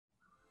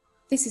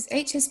This is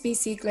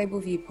HSBC Global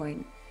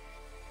Viewpoint,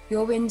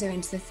 your window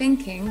into the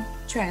thinking,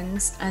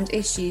 trends and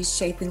issues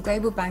shaping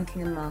global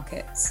banking and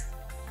markets.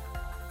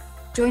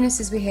 Join us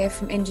as we hear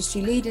from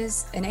industry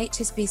leaders and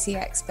HSBC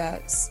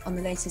experts on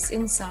the latest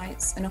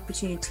insights and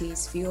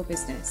opportunities for your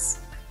business.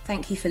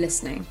 Thank you for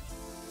listening.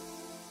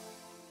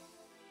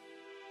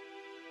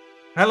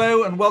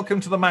 Hello and welcome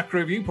to the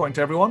Macro Viewpoint,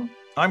 everyone.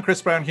 I'm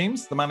Chris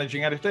Brown-Humes, the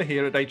Managing Editor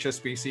here at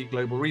HSBC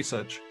Global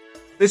Research.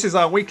 This is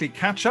our weekly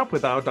catch-up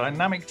with our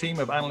dynamic team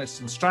of analysts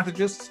and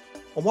strategists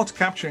on what's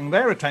capturing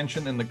their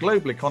attention in the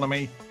global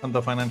economy and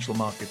the financial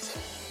markets.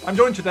 I'm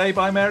joined today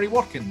by Mary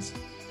Watkins.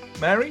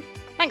 Mary?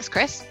 Thanks,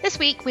 Chris. This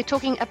week we're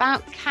talking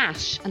about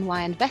cash and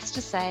why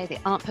investors say they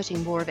aren't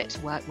putting more of it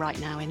to work right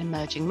now in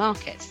emerging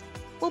markets.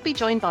 We'll be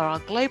joined by our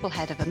Global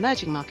Head of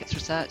Emerging Markets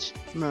Research,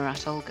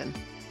 Murat Olgun.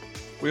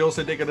 We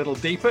also dig a little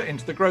deeper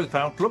into the growth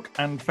outlook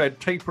and Fed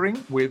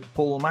tapering with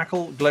Paul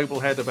Mackel, Global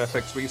Head of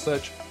FX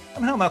Research,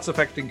 and how that's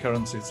affecting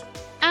currencies.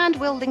 And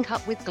we'll link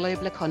up with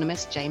global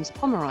economist James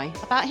Pomeroy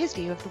about his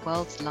view of the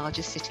world's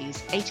largest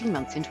cities 18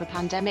 months into a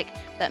pandemic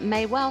that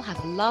may well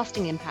have a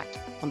lasting impact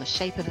on the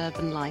shape of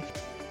urban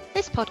life.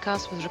 This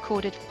podcast was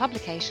recorded for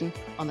publication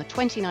on the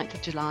 29th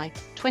of July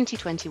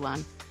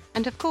 2021.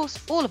 And of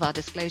course, all of our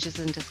disclosures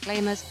and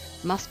disclaimers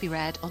must be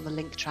read on the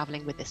link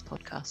travelling with this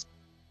podcast.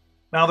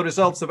 Now, the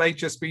results of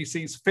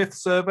HSBC's fifth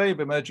survey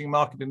of emerging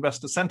market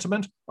investor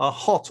sentiment are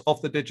hot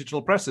off the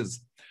digital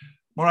presses.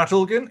 Murat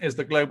Olgun is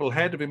the Global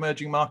Head of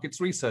Emerging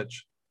Markets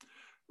Research.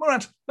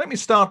 Murat, let me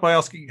start by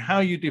asking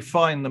how you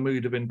define the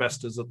mood of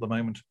investors at the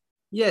moment.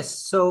 Yes,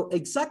 so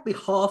exactly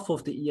half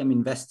of the EM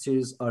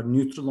investors are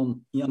neutral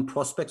on EM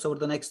prospects over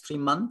the next 3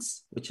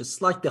 months, which is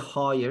slightly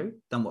higher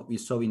than what we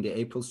saw in the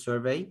April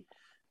survey.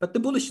 But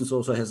the bullishness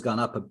also has gone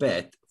up a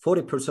bit.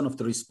 40% of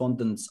the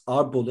respondents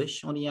are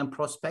bullish on EM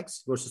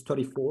prospects versus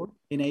 34%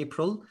 in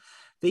April.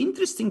 The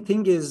interesting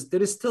thing is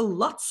there is still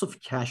lots of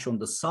cash on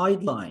the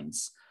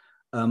sidelines.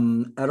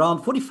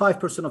 Around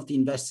 45% of the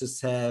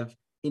investors have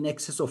in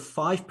excess of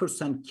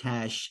 5%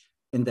 cash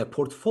in their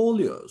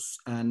portfolios.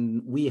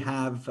 And we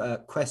have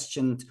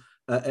questioned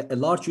a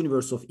large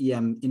universe of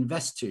EM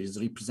investors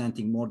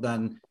representing more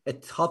than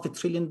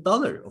 $500 billion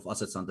of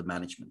assets under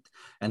management.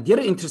 And the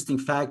other interesting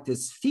fact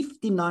is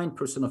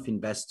 59% of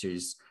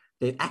investors,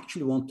 they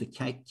actually want to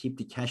keep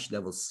the cash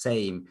levels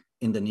same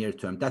in the near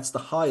term. That's the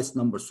highest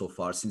number so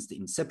far since the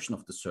inception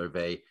of the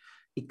survey.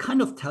 It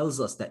kind of tells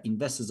us that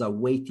investors are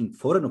waiting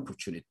for an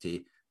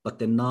opportunity, but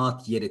they're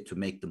not yet to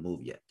make the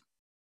move yet.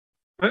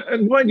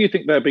 And why do you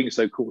think they're being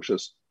so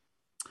cautious?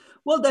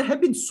 Well, there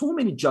have been so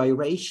many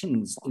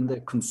gyrations in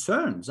their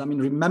concerns. I mean,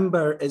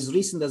 remember, as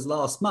recent as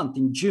last month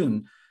in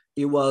June,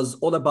 it was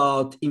all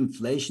about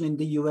inflation in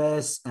the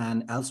US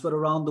and elsewhere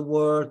around the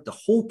world. The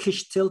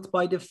hawkish tilt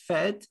by the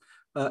Fed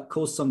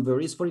caused some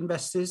worries for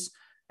investors.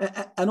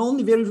 And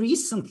only very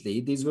recently,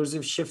 these worries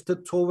have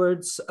shifted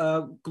towards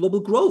global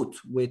growth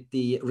with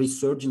the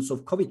resurgence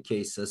of COVID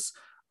cases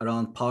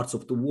around parts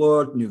of the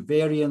world, new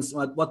variants,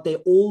 what they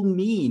all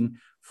mean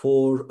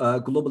for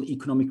global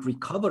economic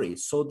recovery.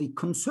 So the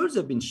concerns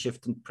have been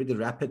shifting pretty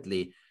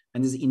rapidly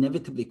and is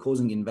inevitably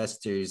causing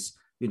investors,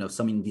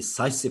 some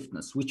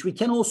indecisiveness, which we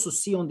can also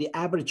see on the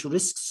average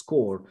risk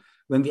score.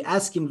 When we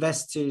ask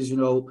investors,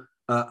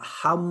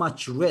 how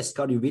much risk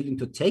are you willing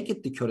to take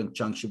at the current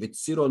juncture, with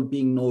 0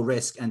 being no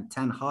risk and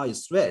 10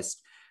 highest risk,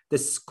 the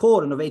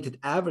score on a weighted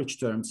average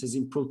terms has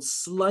improved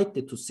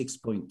slightly to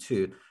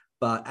 6.2,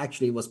 but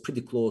actually it was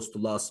pretty close to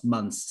last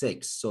month's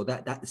 6. So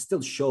that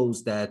still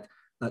shows that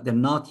they're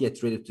not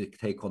yet ready to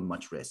take on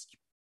much risk.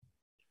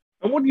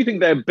 And what do you think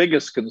their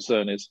biggest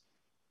concern is?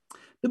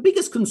 The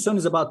biggest concern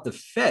is about the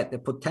Fed, the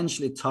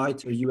potentially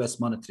tighter US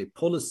monetary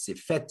policy,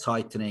 Fed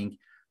tightening,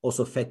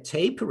 also Fed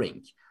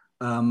tapering.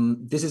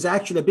 This is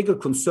actually a bigger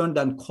concern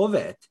than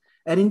COVID.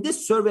 And in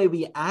this survey,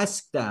 we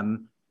asked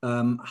them,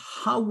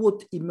 how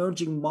would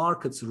emerging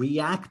markets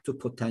react to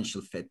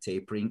potential Fed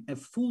tapering? A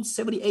full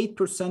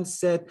 78%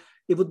 said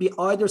it would be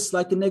either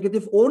slightly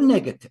negative or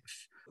negative.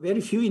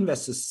 Very few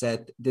investors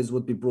said this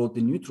would be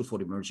broadly neutral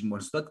for emerging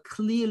markets. That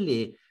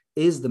clearly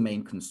is the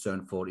main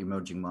concern for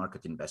emerging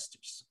market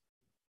investors.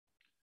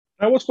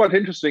 Now, what's quite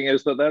interesting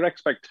is that their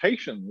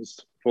expectations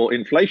for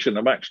inflation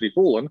have actually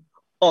fallen.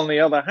 On the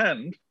other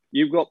hand,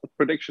 you've got the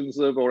predictions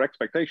of, or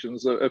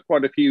expectations of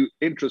quite a few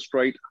interest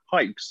rate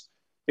hikes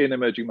in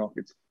emerging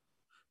markets.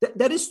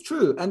 That is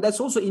true. And that's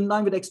also in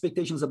line with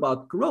expectations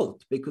about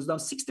growth, because now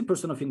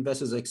 60% of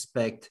investors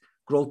expect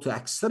growth to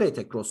accelerate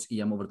across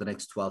EM over the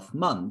next 12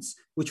 months,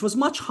 which was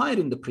much higher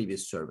in the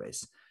previous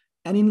surveys.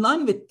 And in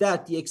line with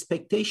that, the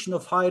expectation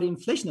of higher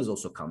inflation has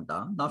also come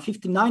down. Now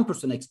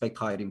 59% expect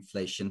higher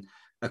inflation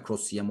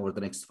across EM over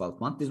the next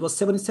 12 months. This was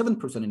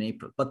 77% in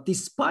April. But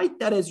despite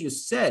that, as you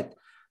said,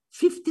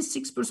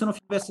 56%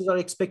 of investors are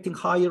expecting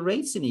higher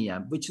rates in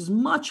EM, which is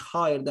much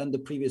higher than the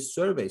previous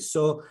survey.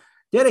 So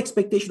their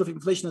expectation of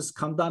inflation has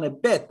come down a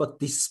bit, but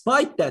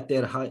despite that,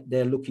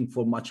 they're looking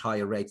for much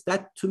higher rates.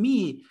 That, to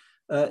me,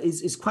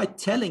 is quite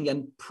telling,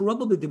 and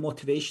probably the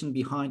motivation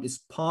behind is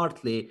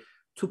partly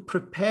to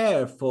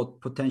prepare for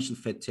potential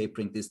Fed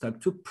tapering this time,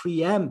 to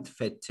preempt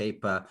Fed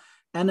taper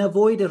and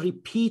avoid a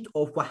repeat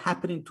of what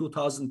happened in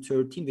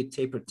 2013 with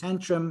taper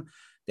tantrum.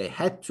 They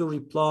had to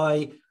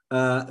reply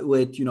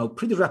with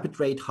pretty rapid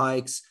rate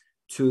hikes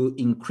to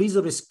increase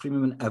the risk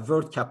premium and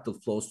avert capital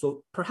flows.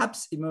 So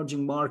perhaps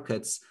emerging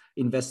markets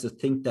investors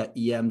think that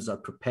EMs are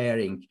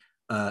preparing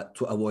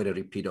to avoid a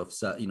repeat of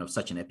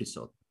such an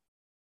episode.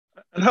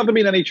 And have there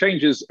been any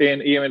changes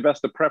in EM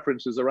investor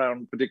preferences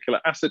around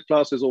particular asset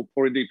classes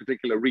or indeed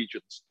particular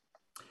regions?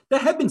 There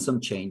have been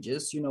some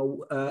changes.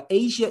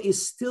 Asia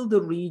is still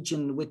the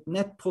region with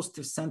net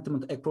positive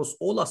sentiment across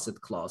all asset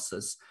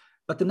classes,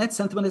 but the net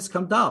sentiment has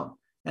come down.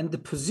 And the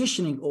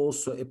positioning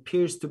also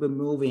appears to be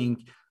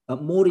moving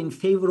more in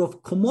favor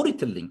of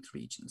commodity-linked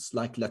regions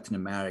like Latin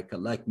America,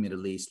 like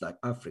Middle East, like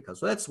Africa.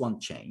 So that's one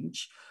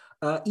change.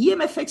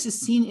 EMFX is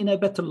seen in a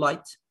better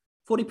light.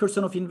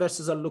 40% of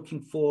investors are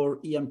looking for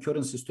EM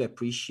currencies to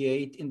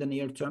appreciate in the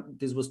near term.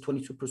 This was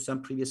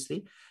 22%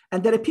 previously.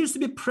 And there appears to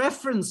be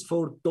preference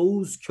for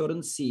those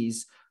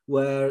currencies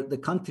where the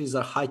countries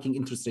are hiking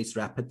interest rates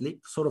rapidly,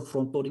 sort of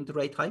front-loading the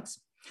rate hikes.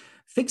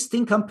 Fixed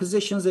income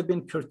positions have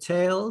been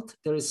curtailed.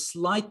 There is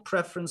slight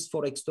preference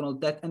for external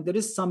debt, and there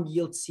is some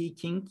yield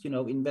seeking.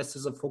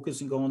 Investors are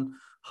focusing on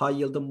high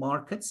yield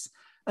markets.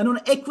 And on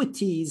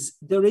equities,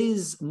 there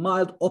is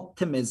mild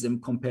optimism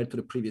compared to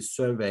the previous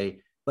survey,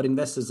 but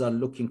investors are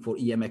looking for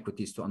EM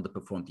equities to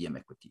underperform EM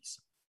equities.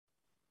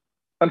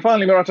 And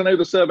finally, Murat, I know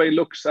the survey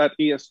looks at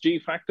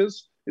ESG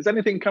factors. Is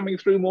anything coming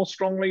through more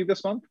strongly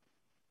this month?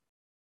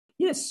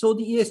 Yes, so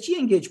the ESG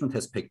engagement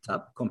has picked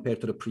up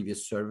compared to the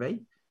previous survey.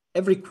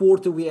 Every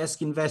quarter, we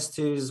ask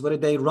investors whether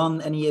they run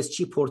an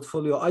ESG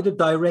portfolio, either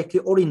directly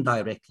or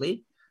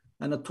indirectly.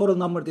 And the total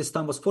number this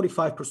time was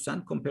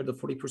 45% compared to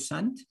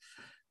 40%.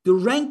 The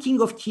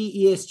ranking of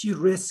key ESG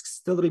risks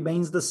still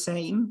remains the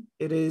same.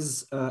 It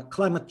is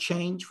climate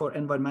change for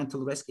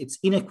environmental risk. It's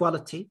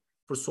inequality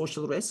for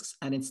social risks,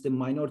 and it's the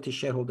minority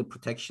shareholder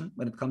protection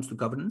when it comes to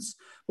governance.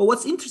 But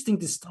what's interesting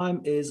this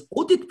time is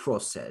audit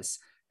process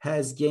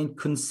has gained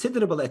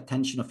considerable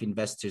attention of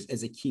investors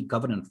as a key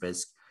governance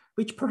risk,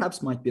 which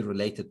perhaps might be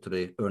related to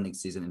the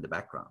earnings season in the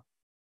background.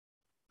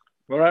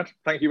 Murat,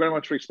 thank you very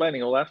much for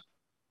explaining all that.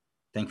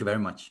 Thank you very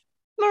much.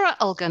 Murat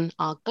Olgun,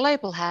 our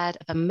Global Head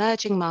of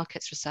Emerging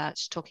Markets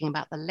Research, talking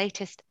about the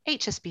latest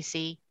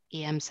HSBC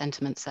EM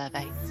Sentiment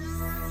Survey.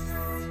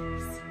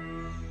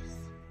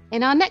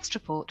 In our next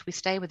report, we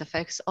stay with a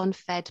focus on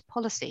Fed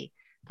policy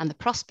and the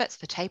prospects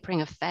for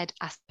tapering of Fed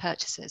asset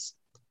purchases.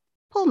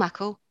 Paul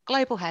Mackle,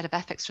 Global Head of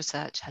FX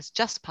Research, has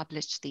just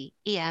published the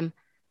EM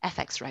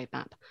FX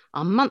Roadmap,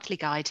 our monthly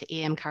guide to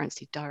EM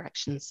currency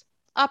directions.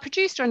 Our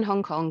producer in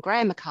Hong Kong,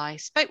 Graham Mackay,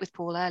 spoke with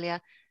Paul earlier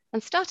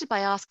and started by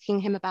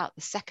asking him about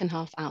the second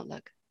half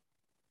outlook.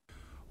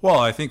 Well,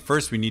 I think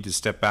first we need to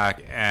step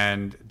back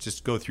and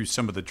just go through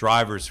some of the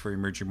drivers for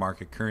emerging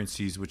market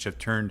currencies, which have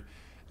turned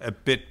a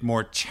bit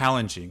more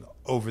challenging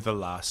over the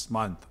last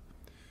month.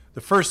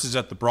 The first is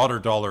that the broader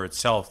dollar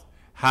itself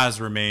has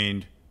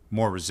remained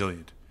more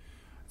resilient.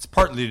 It's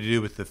partly to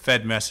do with the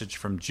Fed message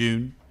from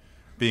June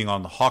being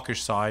on the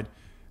hawkish side.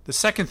 The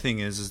second thing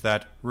is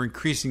that we're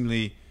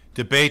increasingly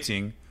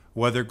debating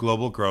whether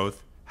global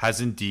growth has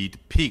indeed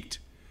peaked.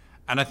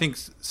 And I think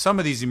some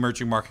of these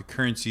emerging market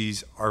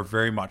currencies are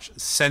very much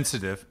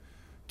sensitive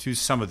to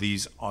some of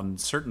these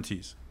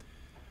uncertainties.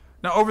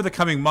 Now, over the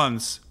coming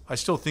months, I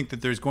still think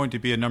that there's going to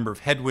be a number of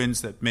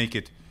headwinds that make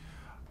it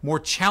more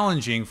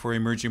challenging for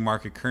emerging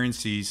market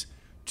currencies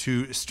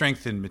to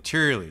strengthen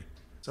materially.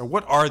 So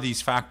what are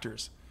these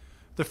factors?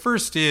 The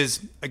first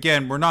is,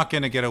 again, we're not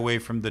going to get away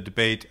from the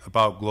debate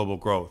about global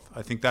growth.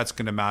 I think that's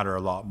going to matter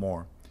a lot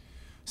more.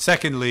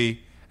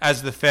 Secondly,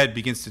 as the Fed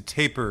begins to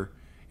taper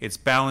its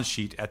balance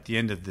sheet at the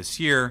end of this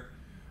year,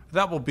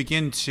 that will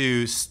begin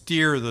to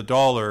steer the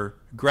dollar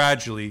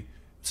gradually,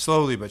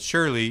 slowly but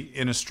surely,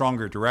 in a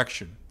stronger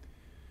direction.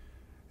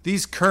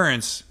 These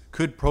currents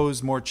could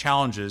pose more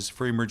challenges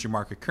for emerging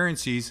market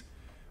currencies,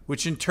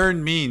 which in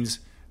turn means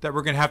that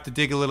we're going to have to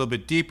dig a little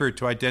bit deeper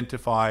to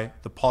identify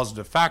the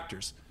positive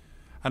factors.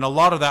 And a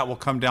lot of that will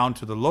come down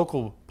to the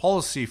local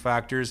policy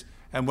factors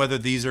and whether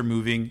these are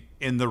moving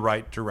in the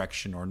right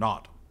direction or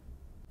not.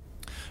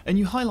 And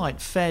you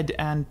highlight Fed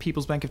and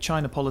People's Bank of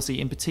China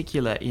policy in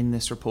particular in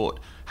this report.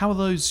 How are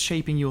those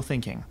shaping your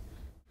thinking?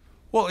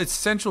 Well, it's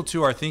central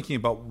to our thinking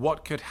about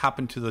what could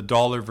happen to the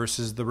dollar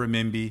versus the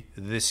renminbi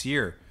this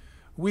year.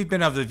 We've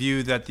been of the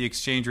view that the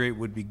exchange rate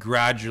would be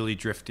gradually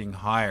drifting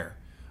higher.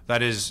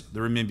 That is, the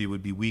renminbi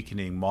would be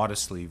weakening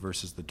modestly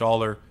versus the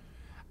dollar.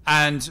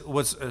 And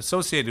what's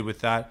associated with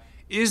that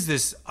is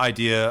this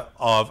idea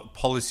of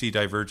policy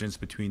divergence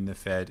between the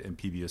Fed and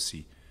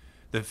PBOC.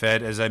 The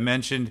Fed, as I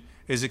mentioned,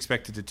 is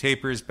expected to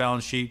taper its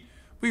balance sheet.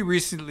 We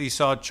recently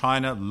saw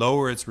China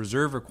lower its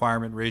reserve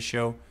requirement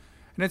ratio,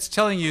 and it's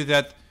telling you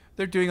that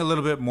they're doing a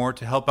little bit more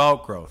to help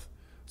out growth.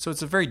 So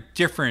it's a very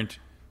different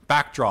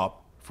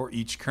backdrop for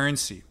each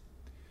currency.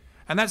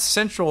 And that's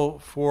central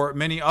for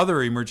many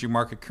other emerging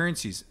market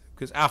currencies,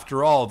 because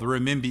after all, the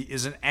renminbi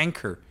is an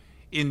anchor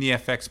in the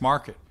FX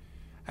market.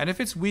 And if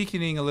it's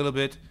weakening a little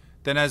bit,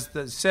 then as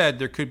said,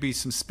 there could be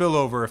some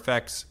spillover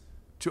effects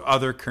to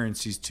other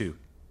currencies too.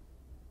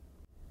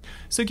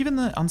 So given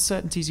the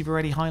uncertainties you've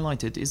already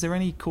highlighted, is there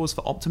any cause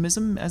for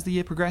optimism as the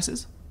year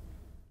progresses?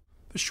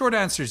 The short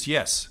answer is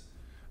yes.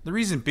 The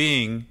reason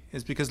being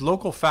is because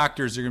local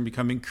factors are going to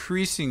become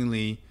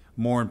increasingly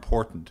more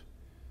important.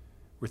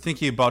 We're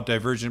thinking about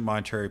divergent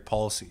monetary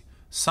policy.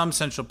 Some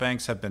central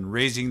banks have been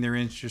raising their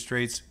interest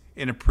rates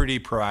in a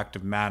pretty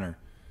proactive manner.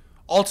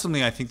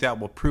 Ultimately, I think that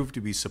will prove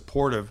to be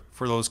supportive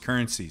for those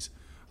currencies,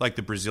 like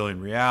the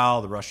Brazilian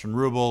real, the Russian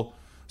ruble,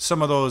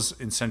 some of those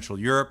in Central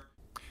Europe.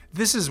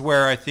 This is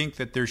where I think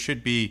that there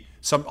should be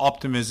some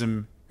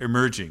optimism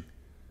emerging.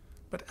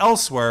 But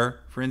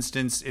elsewhere, for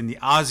instance, in the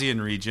ASEAN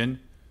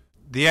region,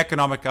 the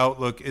economic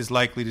outlook is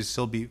likely to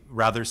still be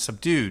rather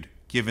subdued,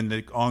 given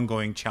the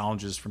ongoing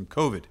challenges from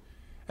COVID.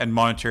 And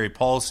monetary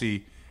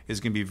policy is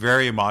going to be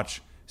very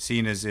much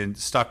seen as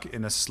stuck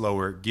in a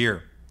slower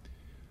gear.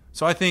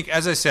 So I think,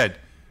 as I said,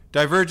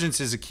 divergence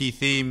is a key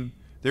theme.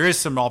 There is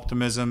some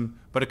optimism,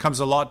 but it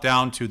comes a lot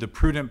down to the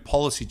prudent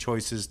policy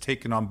choices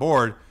taken on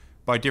board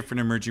by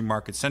different emerging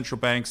market central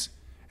banks,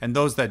 and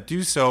those that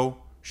do so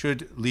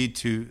should lead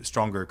to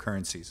stronger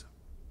currencies.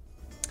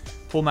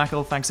 Paul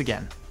Mackel, thanks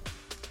again.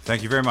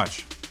 Thank you very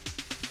much.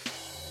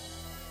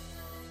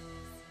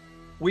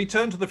 We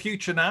turn to the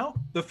future now,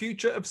 the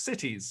future of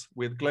cities,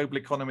 with global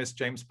economist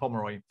James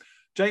Pomeroy.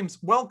 James,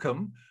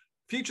 welcome.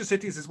 Future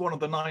cities is one of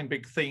the 9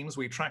 big themes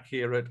we track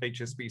here at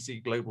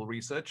HSBC Global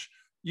Research.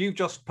 You've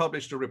just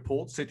published a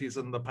report, Cities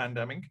and the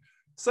Pandemic.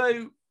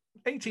 So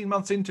 18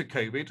 months into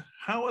COVID,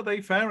 how are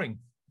they faring?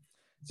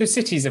 So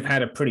cities have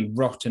had a pretty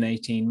rotten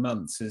 18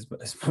 months, as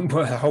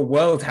the whole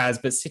world has,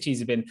 but cities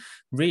have been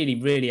really,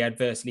 really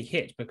adversely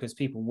hit because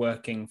people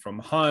working from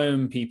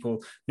home,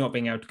 people not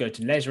being able to go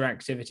to leisure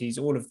activities,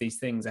 all of these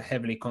things are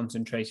heavily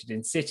concentrated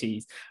in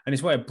cities. And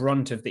it's where a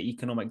brunt of the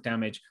economic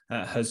damage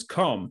has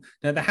come.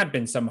 Now, there had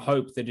been some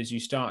hope that as you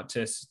start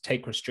to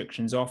take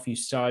restrictions off, you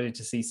started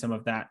to see some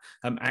of that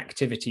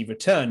activity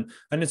return.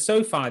 And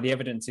so far, the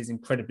evidence is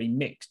incredibly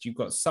mixed. You've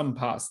got some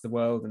parts of the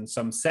world and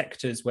some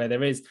sectors where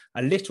there is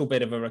a little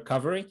bit of a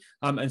recovery,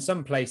 and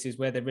some places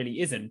where there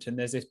really isn't. And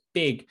there's this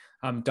big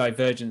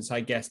divergence, I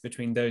guess,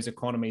 between those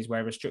economies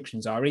where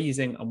restrictions are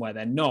easing and where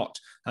they're not.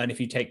 And if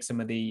you take some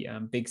of the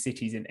big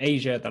cities in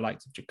Asia, the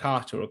likes of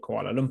Jakarta or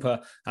Kuala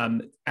Lumpur,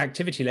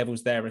 activity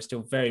levels there are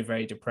still very,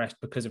 very depressed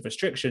because of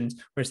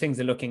restrictions, whereas things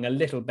are looking a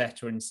little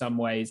better in some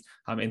ways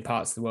in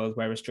parts of the world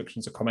where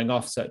restrictions are coming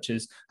off, such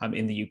as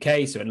in the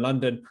UK, so in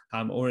London,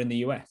 or in the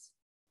US.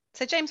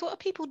 So, James, what are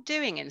people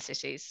doing in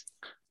cities?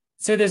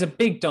 So there's a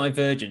big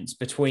divergence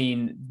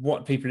between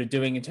what people are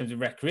doing in terms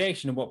of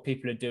recreation and what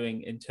people are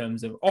doing in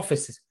terms of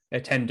office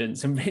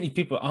attendance. And really,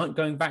 people aren't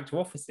going back to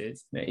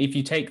offices. If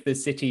you take the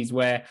cities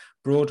where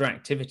broader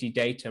activity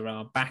data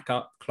are back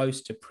up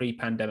close to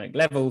pre-pandemic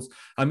levels,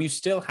 you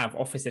still have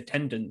office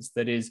attendance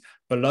that is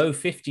below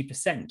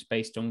 50%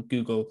 based on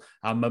Google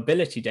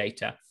mobility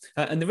data.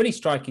 And the really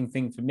striking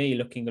thing for me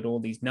looking at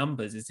all these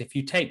numbers is if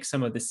you take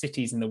some of the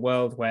cities in the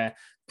world where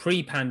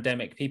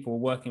pre-pandemic people were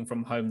working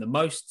from home the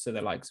most, so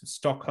the likes of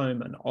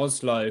Stockholm and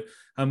Oslo,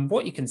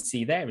 what you can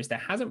see there is there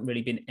hasn't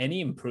really been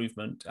any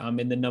improvement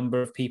in the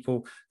number of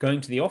people going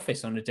to the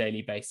office on a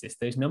daily basis.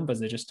 Those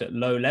numbers are just at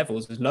low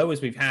levels, as low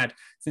as we've had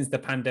since the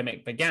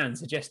pandemic began,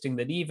 suggesting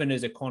that even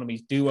as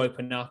economies do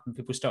open up and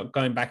people start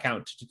going back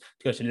out to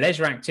go to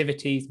leisure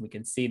activities, we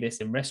can see this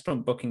in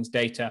restaurant bookings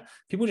data,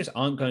 people just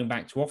aren't going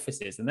back to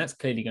offices. And that's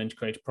clearly going to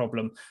create a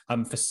problem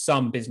for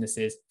some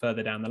businesses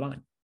further down the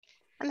line.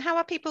 And how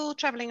are people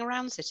travelling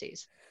around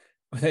cities?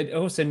 Well, they're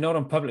also not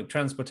on public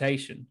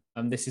transportation.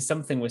 This is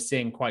something we're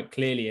seeing quite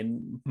clearly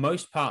in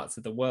most parts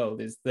of the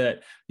world, is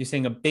that you're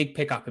seeing a big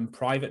pickup in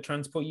private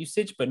transport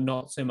usage, but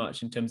not so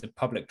much in terms of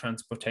public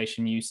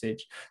transportation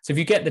usage. So if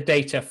you get the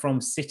data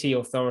from city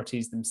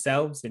authorities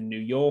themselves in New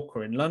York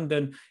or in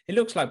London, it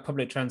looks like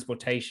public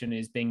transportation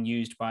is being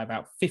used by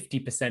about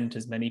 50%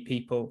 as many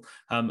people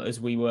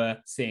as we were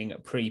seeing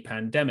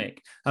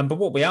pre-pandemic. But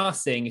what we are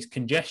seeing is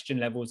congestion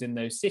levels in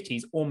those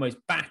cities almost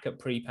back at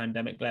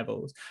pre-pandemic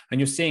levels. And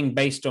you're seeing,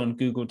 based on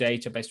Google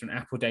data, based on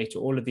Apple data,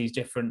 all of these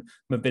different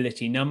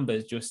mobility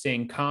numbers, you're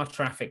seeing car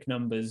traffic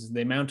numbers,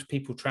 the amount of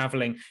people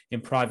traveling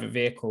in private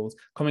vehicles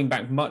coming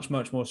back much,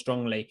 much more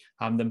strongly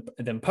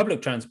than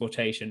public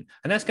transportation.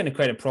 And that's going to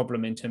create a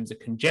problem in terms of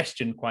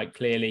congestion quite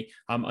clearly,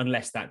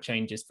 unless that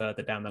changes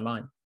further down the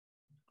line.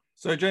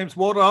 So, James,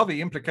 what are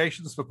the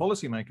implications for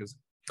policymakers?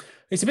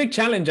 It's a big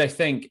challenge, I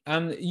think.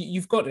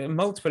 You've got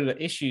multiple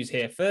issues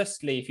here.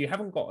 Firstly, if you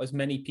haven't got as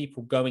many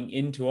people going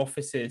into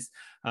offices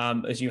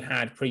as you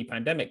had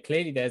pre-pandemic,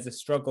 clearly there's a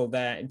struggle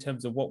there in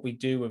terms of what we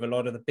do with a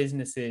lot of the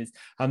businesses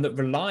that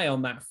rely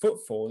on that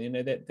footfall. You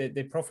know,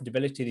 the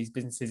profitability of these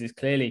businesses is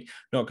clearly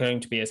not going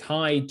to be as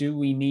high. Do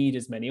we need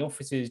as many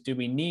offices? Do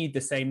we need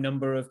the same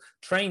number of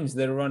trains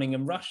that are running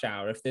in rush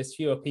hour if there's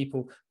fewer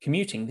people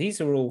commuting? These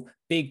are all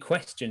big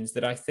questions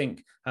that I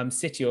think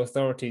city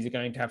authorities are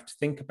going to have to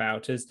think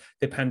about. as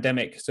the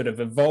pandemic sort of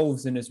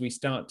evolves and as we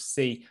start to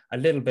see a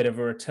little bit of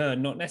a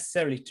return, not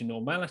necessarily to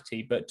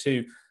normality, but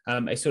to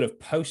a sort of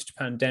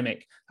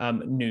post-pandemic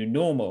new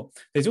normal.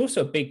 There's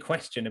also a big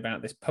question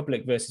about this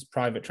public versus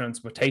private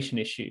transportation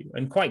issue.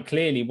 And quite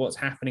clearly what's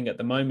happening at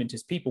the moment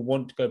is people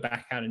want to go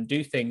back out and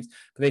do things,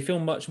 but they feel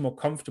much more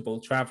comfortable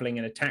traveling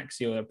in a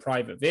taxi or a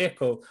private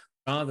vehicle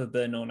rather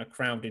than on a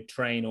crowded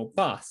train or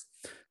bus.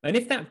 And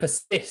if that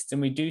persists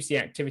and we do see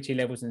activity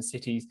levels in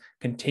cities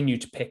continue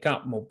to pick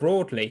up more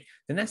broadly,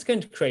 then that's going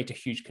to create a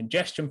huge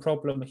congestion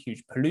problem, a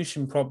huge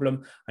pollution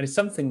problem, and it's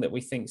something that we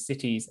think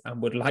cities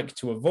would like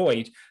to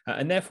avoid.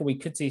 And therefore, we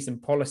could see some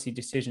policy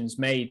decisions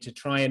made to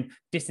try and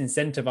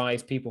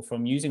disincentivize people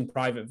from using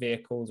private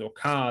vehicles or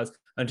cars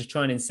and to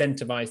try and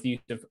incentivize the use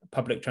of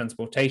public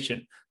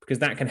transportation, because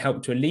that can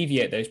help to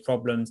alleviate those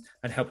problems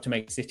and help to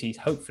make cities,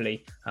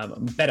 hopefully,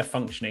 better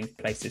functioning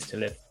places to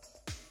live.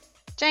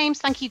 James,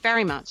 thank you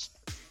very much.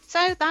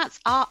 So that's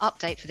our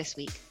update for this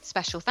week.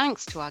 Special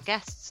thanks to our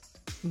guests,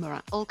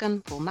 Murat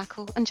Olgun, Paul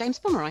Mackel and James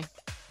Pomeroy.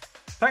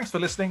 Thanks for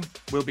listening.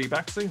 We'll be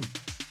back soon.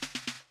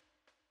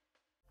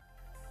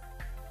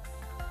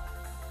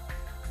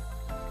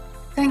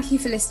 Thank you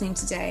for listening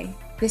today.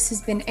 This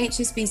has been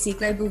HSBC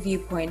Global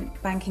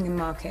Viewpoint, Banking and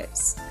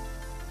Markets.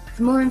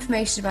 For more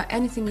information about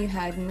anything you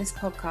heard in this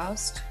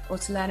podcast, or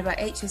to learn about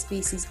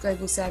HSBC's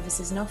global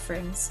services and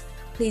offerings,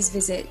 please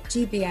visit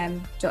gbm.hsbc.com.